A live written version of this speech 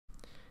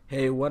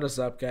Hey, what is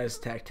up, guys?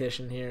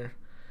 Tactician here,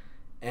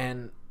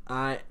 and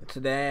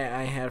today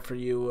I have for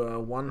you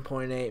a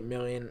 1.8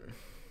 million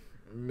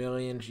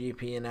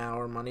GP an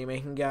hour money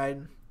making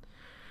guide.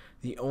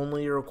 The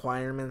only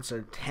requirements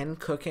are 10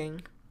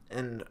 cooking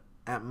and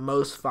at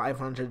most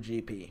 500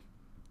 GP.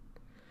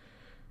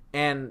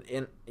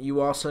 And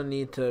you also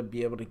need to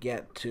be able to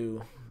get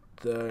to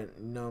the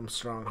gnome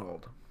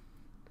stronghold.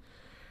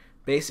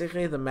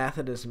 Basically, the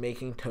method is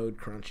making toad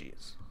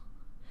crunchies.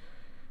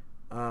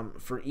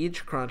 For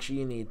each crunchy,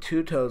 you need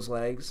 2 toad's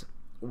legs,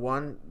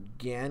 1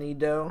 ganny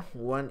dough,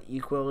 1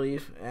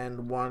 equileaf,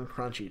 and 1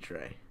 crunchy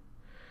tray.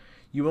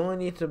 You only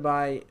need to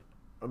buy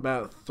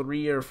about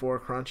 3 or 4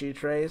 crunchy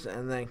trays,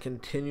 and then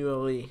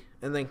continue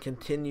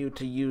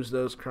to use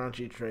those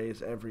crunchy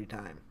trays every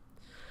time.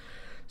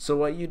 So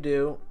what you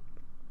do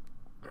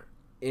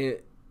is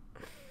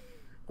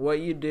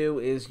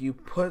you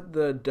put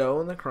the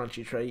dough in the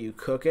crunchy tray, you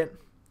cook it.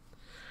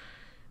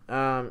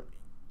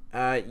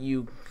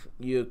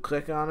 You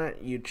click on it,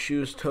 you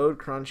choose toad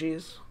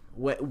crunchies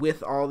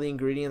with all the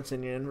ingredients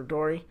in your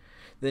inventory,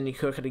 then you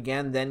cook it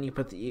again, then you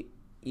put the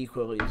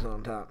equal leaves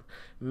on top.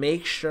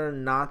 Make sure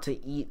not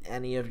to eat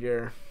any of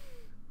your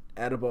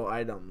edible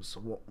items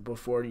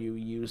before you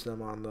use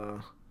them on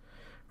the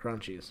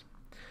crunchies.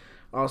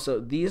 Also,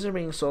 these are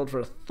being sold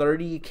for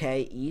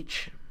 30k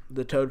each.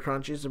 The toad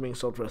crunchies are being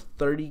sold for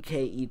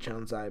 30k each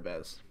on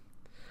Zybez.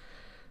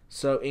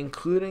 So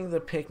including the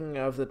picking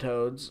of the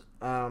toads,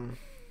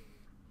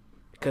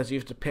 because you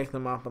have to pick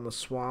them up on the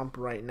swamp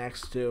right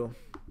next to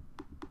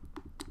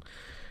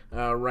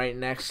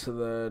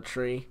the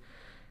tree.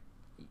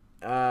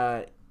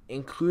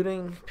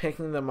 Including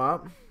picking them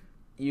up,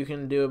 you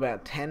can do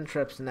about 10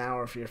 trips an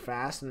hour if you're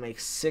fast and make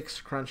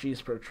 6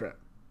 crunchies per trip.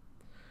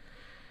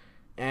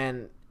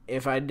 And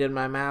if I did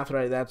my math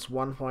right, that's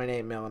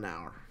 1.8 mil an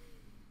hour.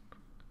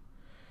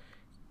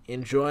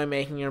 Enjoy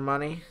making your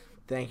money.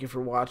 Thank you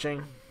for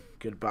watching.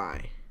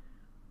 Goodbye.